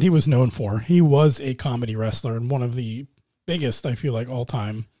that's what he was known for. He was a comedy wrestler and one of the biggest, I feel like, all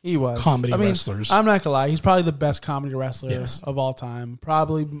time. He was comedy wrestlers. I'm not gonna lie, he's probably the best comedy wrestler of all time.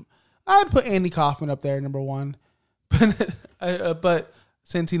 Probably, I'd put Andy Kaufman up there, number one, but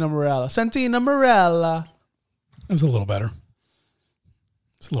Santina Morella. It was a little better.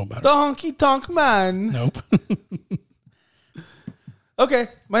 It's a little better. The honky tonk man. Nope. Okay,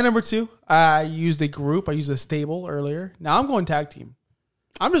 my number 2. I used a stable earlier. Now I'm going tag team.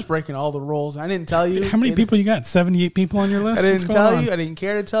 I'm just breaking all the rules. I didn't tell you. How many people you got? 78 people on your list? I didn't tell you. I didn't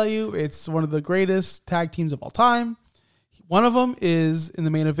care to tell you. It's one of the greatest tag teams of all time. One of them is in the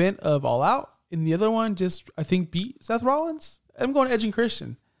main event of All Out. And the other one I think, beat Seth Rollins. I'm going Edge and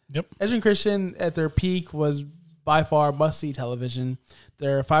Christian. Yep. Edge and Christian at their peak was by far must-see television.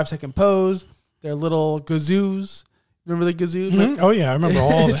 Their 5-second pose, their little gazoos. Remember the gazoo? Mm-hmm. Oh, yeah. I remember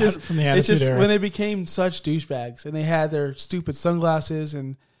all that from the Attitude Era. When they became such douchebags and they had their stupid sunglasses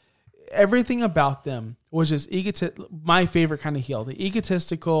and everything about them was just my favorite kind of heel. The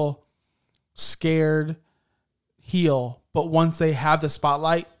egotistical, scared heel. But once they have the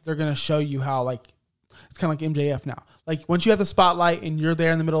spotlight, they're going to show you how, like, it's kind of like MJF now. Like, once you have the spotlight and you're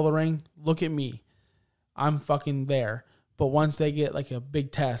there in the middle of the ring, look at me. I'm fucking there. But once they get, like, a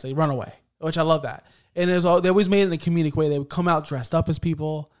big test, they run away, which I love that. And they always made it in a comedic way. They would come out dressed up as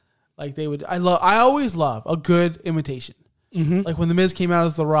people. Like they would. I always love a good imitation. Mm-hmm. Like when The Miz came out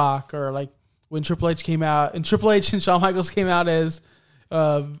as The Rock, or like when Triple H came out, and Triple H and Shawn Michaels came out as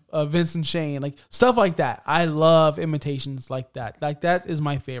Vince and Shane. Like stuff like that. I love imitations like that. Like that is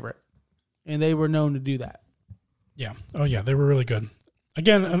my favorite. And they were known to do that. Yeah. Oh yeah, they were really good.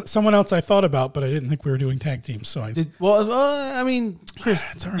 Again, someone else I thought about, but I didn't think we were doing tag teams. So I did. Well, I mean, Chris,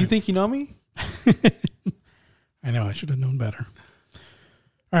 you think you know me? I know. I should have known better.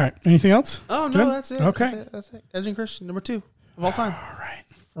 All right. Anything else? Oh, no, that's it. Okay. That's it. Edge and Christian, number 2 of all time. All right.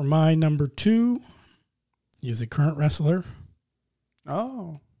 For my number 2, he is a current wrestler.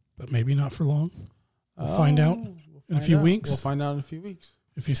 Oh. But maybe not for long. We'll find out in a few weeks. We'll find out in a few weeks.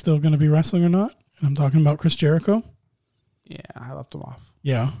 If he's still going to be wrestling or not. And I'm talking about Chris Jericho. Yeah, I left him off.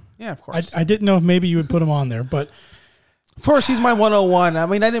 Yeah. Yeah, of course. I didn't know if maybe you would put him on there, but... Of course, he's my 101. I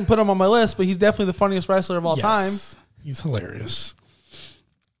mean, I didn't put him on my list, but he's definitely the funniest wrestler of all time. He's hilarious.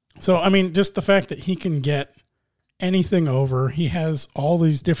 So, I mean, just the fact that he can get anything over. He has all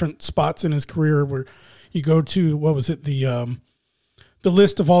these different spots in his career where you go to, what was it, the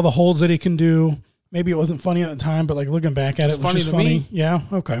list of all the holds that he can do. Maybe it wasn't funny at the time, but like looking back at it was just funny. Me. Yeah,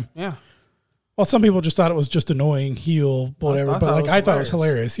 okay. Yeah. Well, some people just thought it was just annoying, heel, whatever. But like I thought it was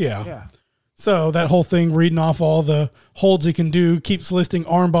hilarious. Yeah. Yeah. So that whole thing, reading off all the holds he can do, keeps listing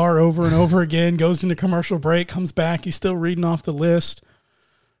armbar over and over again, goes into commercial break, comes back. He's still reading off the list.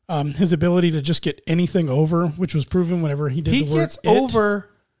 His ability to just get anything over, which was proven whenever he did the word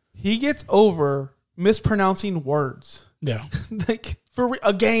He gets over mispronouncing words. Yeah. Like for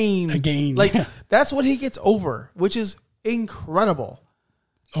a game. Like that's what he gets over, which is incredible.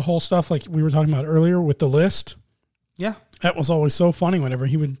 The whole stuff like we were talking about earlier with the list. Yeah. That was always so funny whenever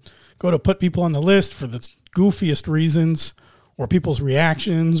he would go to put people on the list for the goofiest reasons or people's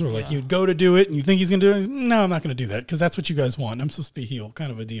reactions or like he would go to do it and you think he's going to do it. No, I'm not going to do that because that's what you guys want. I'm supposed to be heel,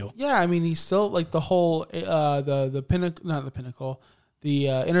 kind of a deal. Yeah, I mean, he's still like the whole, the pinnacle, not the pinnacle, the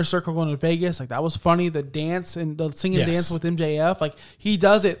inner circle going to Vegas. Like that was funny. The dance and the sing and dance with MJF. Like he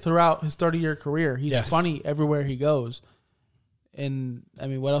does it throughout his 30-year career. He's funny everywhere he goes. And I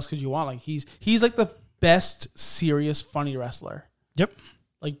mean, what else could you want? Like he's like the best serious funny wrestler. Yep.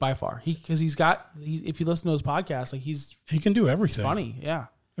 Like by far, if you listen to his podcast, like he can do everything. Funny, yeah.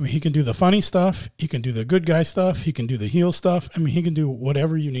 I mean, he can do the funny stuff. He can do the good guy stuff. He can do the heel stuff. I mean, he can do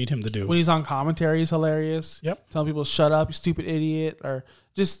whatever you need him to do. When he's on commentary, he's hilarious. Yep. Telling people shut up, you stupid idiot, or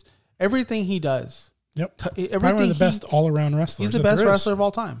just everything he does. Yep. Probably one of the best all-around wrestlers. He's the best wrestler of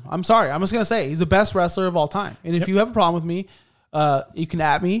all time. I'm sorry, I'm just gonna say he's the best wrestler of all time. And if you have a problem with me, you can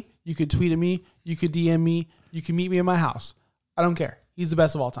at me, you could tweet at me, you could DM me, you can meet me in my house. I don't care. He's the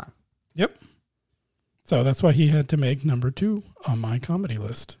best of all time. Yep. So that's why he had to make number 2 on my comedy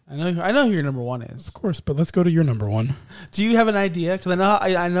list. I know who your number 1 is. Of course, but let's go to your number 1. Do you have an idea? Because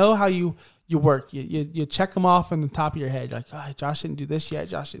I know how you you work. You check them off in the top of your head. You're like, oh, Josh didn't do this yet.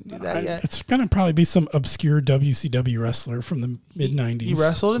 Josh didn't do that yet. It's going to probably be some obscure WCW wrestler from the mid-90s. He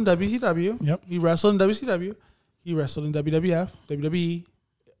wrestled in WCW. Yep. He wrestled in WCW. He wrestled in WWF, WWE,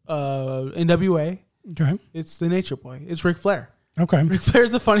 NWA. Okay. It's the Nature Boy. It's Ric Flair. Okay. Ric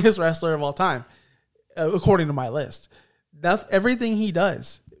Flair's the funniest wrestler of all time, according to my list. Everything he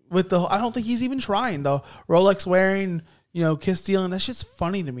does with I don't think he's even trying though. Rolex wearing, kiss stealing. That shit's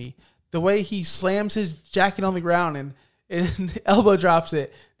funny to me. The way he slams his jacket on the ground and elbow drops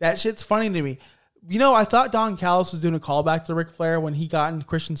it. That shit's funny to me. I thought Don Callis was doing a callback to Ric Flair when he got in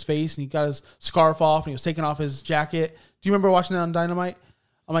Christian's face and he got his scarf off and he was taking off his jacket. Do you remember watching that on Dynamite?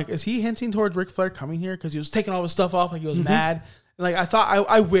 I'm like, is he hinting towards Ric Flair coming here? Because he was taking all his stuff off like he was mad. And I thought,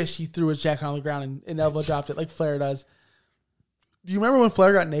 I wish he threw his jacket on the ground and elbow dropped it like Flair does. Do you remember when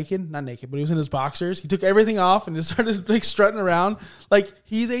Flair got naked? Not naked, but he was in his boxers. He took everything off and just started strutting around.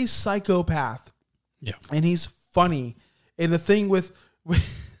 He's a psychopath. Yeah. And he's funny. And the thing with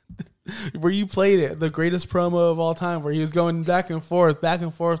where you played it, the greatest promo of all time, where he was going back and forth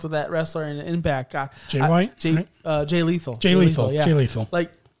with that wrestler in Impact. God, Jay White? Jay Lethal. Jay Lethal. Yeah. Jay Lethal.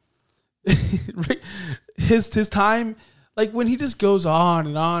 His time, when he just goes on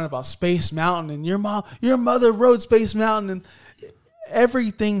and on about Space Mountain and your mother rode Space Mountain and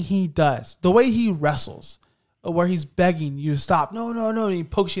everything he does, the way he wrestles, where he's begging you to stop. No, and he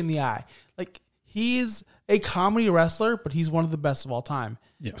pokes you in the eye. He's a comedy wrestler, but he's one of the best of all time.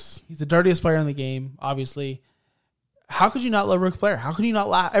 Yes. He's the dirtiest player in the game, obviously. How could you not love Ric Flair? How could you not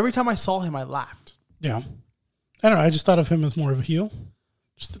laugh? Every time I saw him, I laughed. Yeah. I don't know. I just thought of him as more of a heel.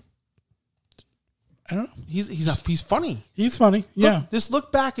 I don't know. He's funny. He's funny. Yeah. Just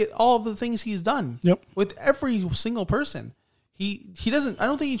look back at all of the things he's done. Yep. With every single person. He doesn't, I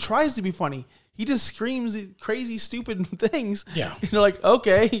don't think he tries to be funny. He just screams crazy, stupid things. Yeah. And you're like,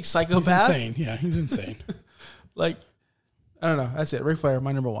 okay, psychopath. He's insane. Yeah, he's insane. I don't know. That's it. Ric Flair,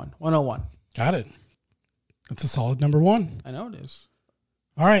 my number one. 101. Got it. That's a solid number one. I know it is.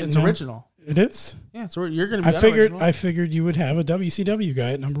 All right. It's original. It is. Yeah, you're going to be I figured you would have a WCW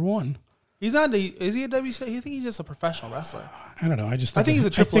guy at number one. He's not. Is he a WCW? You think he's just a professional wrestler? I don't know. I think he's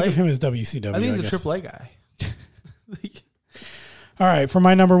a AAA. I think of him as WCW. I think he's a AAA guy. All right, for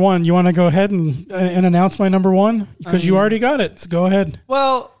my number one, you want to go ahead and announce my number one because you already got it. So go ahead.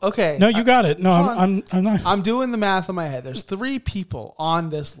 Well, okay. No, you got it. No, I'm not. I'm doing the math in my head. There's 3 people on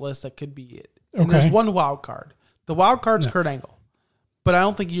this list that could be it. And okay. There's one wild card. The wild card's Kurt Angle, but I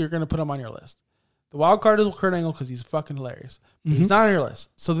don't think you're going to put him on your list. The wild card is Kurt Angle because he's fucking hilarious. But he's not on your list.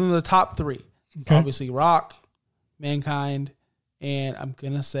 So then the top 3, it's obviously Rock, Mankind, and I'm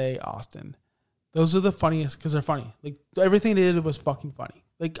going to say Austin. Those are the funniest because they're funny. Everything they did was fucking funny.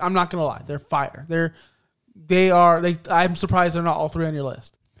 I'm not gonna lie, they're fire. I'm surprised they're not all 3 on your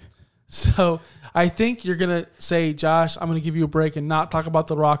list. So I think you're gonna say, Josh, I'm gonna give you a break and not talk about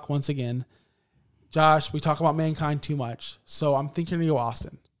The Rock once again. Josh, we talk about Mankind too much, so I'm thinking to go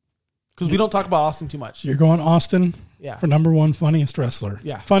Austin because we don't talk about Austin too much. You're going Austin, yeah, for number one funniest wrestler.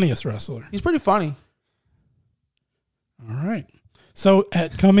 Yeah, funniest wrestler. He's pretty funny. All right. So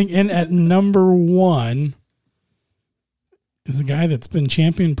coming in at number one is a guy that's been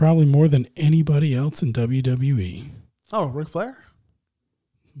champion probably more than anybody else in WWE. Oh, Ric Flair?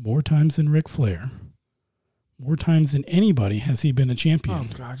 More times than Ric Flair. More times than anybody has he been a champion. Oh,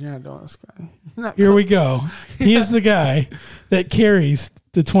 God, you're not doing this guy. Here we go. He is the guy that carries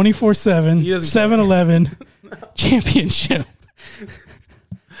the 24/7 7-Eleven championship.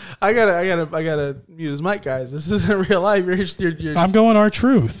 I gotta mute his mic, guys. This isn't real life. You're I'm going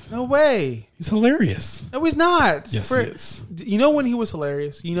R-Truth. No way. He's hilarious. No, he's not. Yes, he is. You know when he was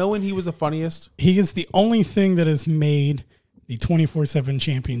hilarious? You know when he was the funniest? He is the only thing that has made the 24/7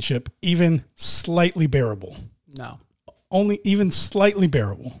 championship even slightly bearable. No. Only even slightly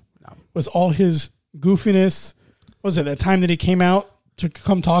bearable. No. Was all his goofiness. Was it that time that he came out to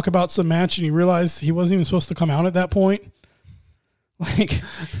come talk about some match and he realized he wasn't even supposed to come out at that point?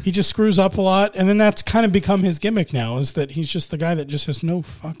 He just screws up a lot. And then that's kind of become his gimmick now, is that he's just the guy that just has no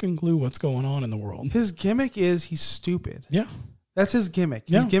fucking clue what's going on in the world. His gimmick is he's stupid. Yeah. That's his gimmick.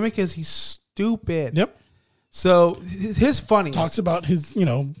 His gimmick is he's stupid. Yep. So his funniest. Talks about his,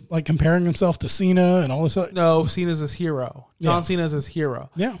 comparing himself to Cena and all this other. No, Cena's his hero. John Cena's his hero.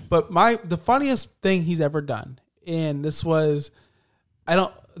 Yeah. But the funniest thing he's ever done, and this was,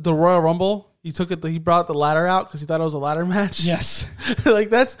 the Royal Rumble. He brought the ladder out because he thought it was a ladder match. Yes.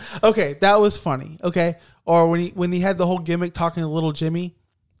 That's okay. That was funny. Okay. Or when he had the whole gimmick talking to Little Jimmy.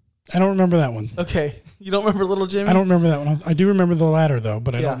 I don't remember that one. Okay. You don't remember Little Jimmy? I don't remember that one. I do remember the ladder though,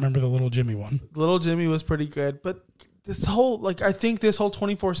 but I don't remember the Little Jimmy one. Little Jimmy was pretty good, but this whole, like, I think this whole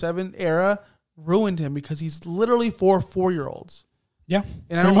 24/7 era ruined him because he's literally for 4-year-olds. Yeah,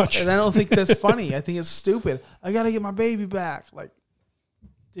 and I don't think that's funny. I think it's stupid. I got to get my baby back. Like,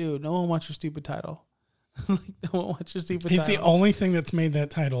 dude, no one wants your stupid title. No one wants your stupid title. He's the only thing that's made that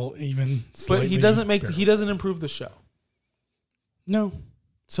title even slightly. But he doesn't improve the show. No.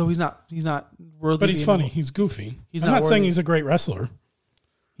 So he's not worthy. But he's funny. He's goofy. I'm not saying he's a great wrestler.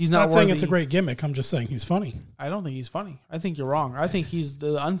 He's not saying it's a great gimmick. I'm just saying he's funny. I don't think he's funny. I think you're wrong. I think he's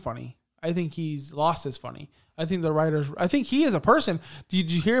the unfunny. I think he's lost his funny. I think the writers. I think he is a person.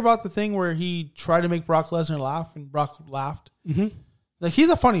 Did you hear about the thing where he tried to make Brock Lesnar laugh and Brock laughed? Mm-hmm. Like, he's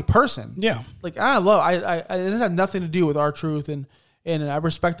a funny person. Yeah. Like, it has nothing to do with R-Truth, and I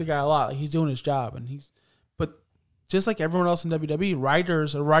respect the guy a lot. Like, he's doing his job, but just like everyone else in WWE,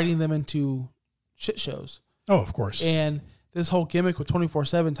 writers are writing them into shit shows. Oh, of course. And this whole gimmick with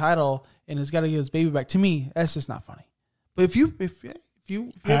 24/7 title and has got to get his baby back. To me, that's just not funny. But if you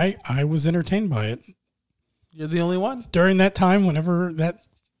I was entertained by it. You're the only one. During that time, whenever that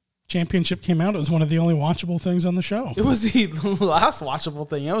championship came out, it was one of the only watchable things on the show. It was the last watchable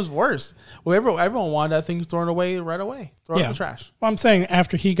thing. It was worse. Well, everyone wanted that thing thrown away right away. Throw it in the trash. Well, I'm saying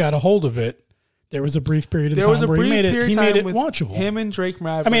after he got a hold of it, there was a brief period of time where he made it watchable. Him and Drake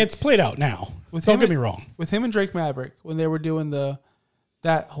Maverick. I mean, it's played out now. Don't get me wrong. With him and Drake Maverick, when they were doing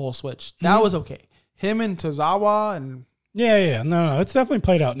that whole switch, that was okay. Him and Tozawa and... Yeah. No, it's definitely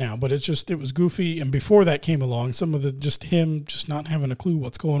played out now, but it was goofy. And before that came along, some of him not having a clue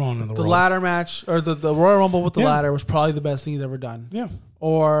what's going on in the world. The ladder match, or the Royal Rumble with the ladder was probably the best thing he's ever done. Yeah.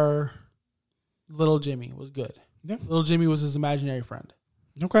 Or Little Jimmy was good. Yeah. Little Jimmy was his imaginary friend.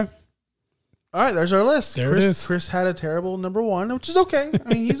 Okay. All right, there's our list. There it is. Chris had a terrible number 1, which is okay. I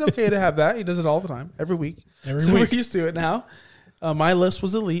mean, he's okay to have that. He does it all the time, every week. So we're used to it now. My list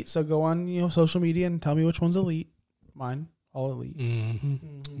was elite, so go on social media and tell me which one's elite. Mine, all elite.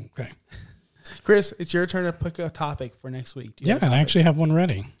 Mm-hmm. Okay. Chris, it's your turn to pick a topic for next week. And I actually have one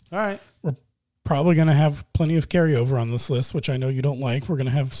ready. All right. We're probably going to have plenty of carryover on this list, which I know you don't like. We're going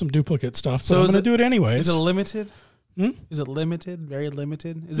to have some duplicate stuff, but I'm going to do it anyways. Is it limited? Is it limited? Very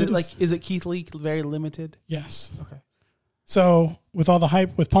limited? Is it Keith Lee very limited? Yes. Okay. So with all the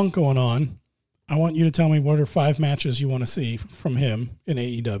hype with Punk going on, I want you to tell me what are 5 matches you want to see from him in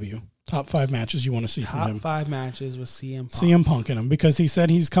AEW. Top 5 matches you want to see from him. Top 5 matches with CM Punk. CM Punk in him, because he said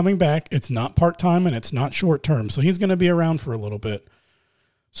he's coming back. It's not part-time and it's not short-term. So he's going to be around for a little bit.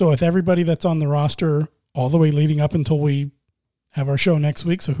 So with everybody that's on the roster all the way leading up until we have our show next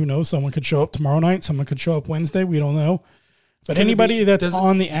week, so who knows? Someone could show up tomorrow night. Someone could show up Wednesday. We don't know. But anybody that's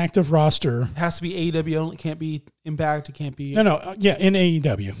on the active roster... It has to be AEW. It can't be Impact. It can't be... No. Yeah, in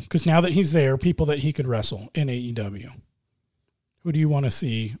AEW. Because now that he's there, people that he could wrestle in AEW. Who do you want to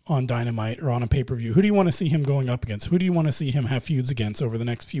see on Dynamite or on a pay-per-view? Who do you want to see him going up against? Who do you want to see him have feuds against over the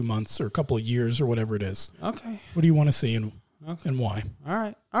next few months or a couple of years or whatever it is? Okay. Who do you want to see and why?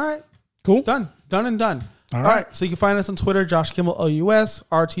 All right. Cool. Done and done. All right. So you can find us on Twitter, Josh Kimmel OUS,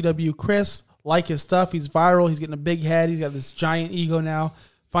 RTW Chris. Like his stuff. He's viral. He's getting a big head. He's got this giant ego now.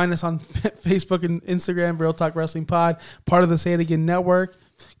 Find us on Facebook and Instagram, Real Talk Wrestling Pod, part of the Say It Again Network.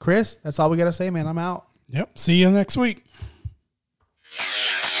 Chris, that's all we got to say, man. I'm out. Yep. See you next week.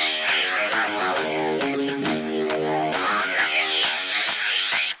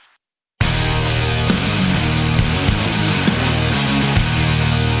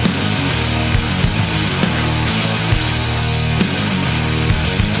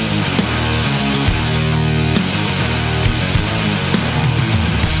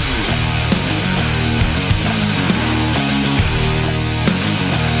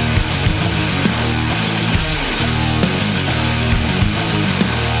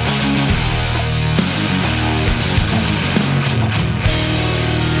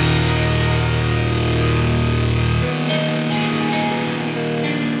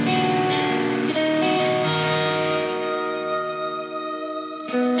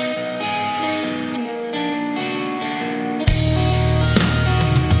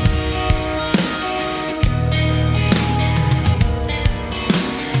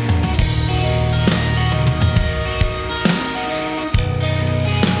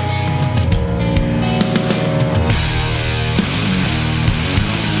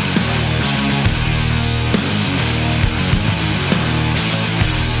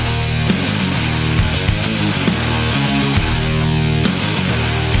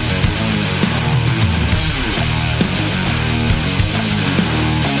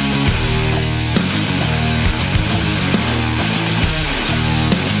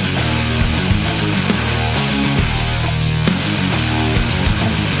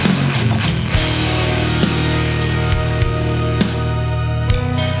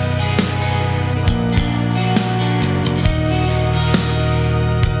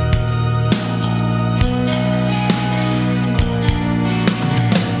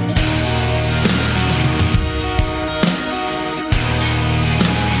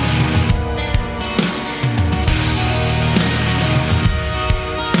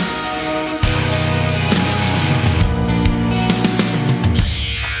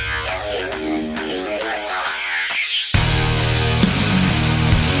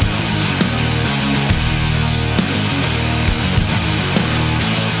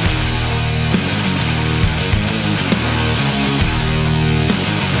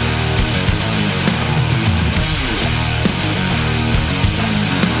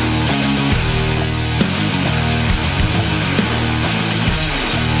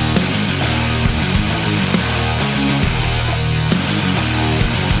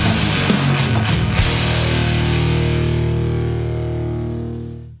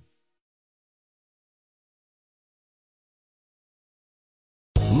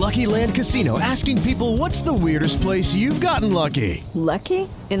 Lucky Land Casino, asking people, what's the weirdest place you've gotten lucky? Lucky?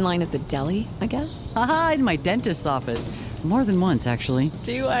 In line at the deli, I guess? Aha, in my dentist's office. More than once, actually.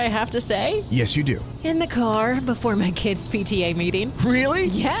 Do I have to say? Yes, you do. In the car before my kids' PTA meeting. Really?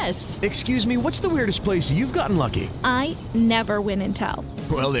 Yes. Excuse me, what's the weirdest place you've gotten lucky? I never win and tell.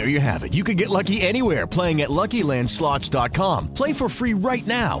 Well, there you have it. You can get lucky anywhere, playing at LuckyLandSlots.com. Play for free right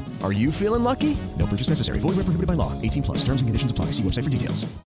now. Are you feeling lucky? No purchase necessary. Void where prohibited by law. 18 plus. Terms and conditions apply. See website for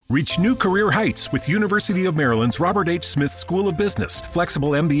details. Reach new career heights with University of Maryland's Robert H. Smith School of Business.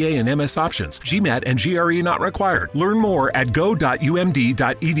 Flexible MBA and MS options. GMAT and GRE not required. Learn more at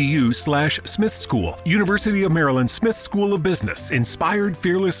go.umd.edu/Smith School. University of Maryland Smith School of Business. Inspired,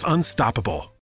 fearless, unstoppable.